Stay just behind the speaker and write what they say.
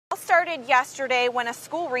started yesterday when a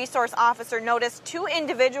school resource officer noticed two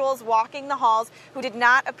individuals walking the halls who did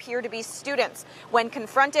not appear to be students. When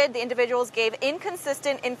confronted, the individuals gave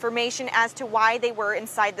inconsistent information as to why they were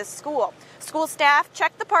inside the school. School staff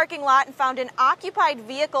checked the parking lot and found an occupied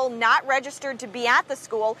vehicle not registered to be at the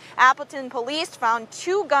school. Appleton police found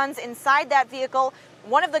two guns inside that vehicle.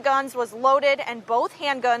 One of the guns was loaded and both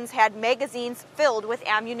handguns had magazines filled with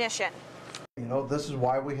ammunition. You know, this is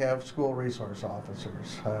why we have school resource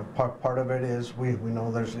officers. Part of it is we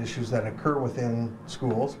know there's issues that occur within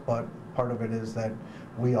schools, but part of it is that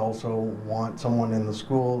we also want someone in the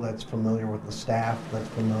school that's familiar with the staff, that's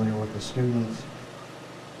familiar with the students.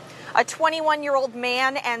 A 21-year-old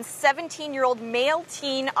man and 17-year-old male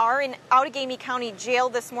teen are in Outagamie County Jail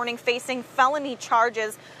this morning facing felony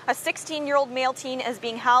charges. A 16-year-old male teen is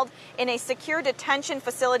being held in a secure detention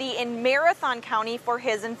facility in Marathon County for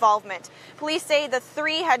his involvement. Police say the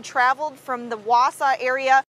three had traveled from the Wausau area